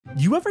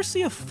You ever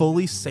see a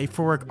fully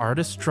safe-for-work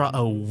artist draw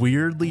a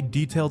weirdly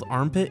detailed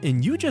armpit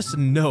and you just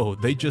know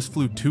they just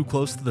flew too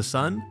close to the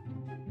sun?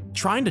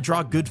 Trying to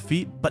draw good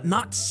feet, but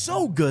not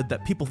so good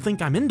that people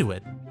think I'm into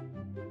it.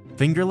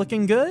 Finger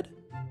looking good?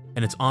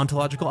 And its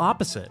ontological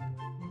opposite.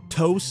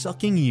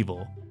 Toe-sucking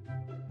evil.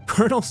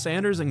 Colonel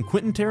Sanders and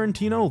Quentin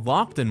Tarantino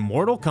locked in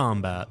Mortal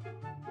Kombat.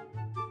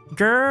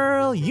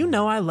 Girl, you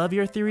know I love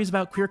your theories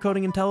about queer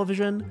coding in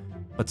television,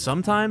 but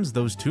sometimes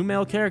those two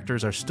male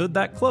characters are stood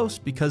that close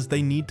because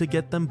they need to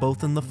get them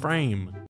both in the frame.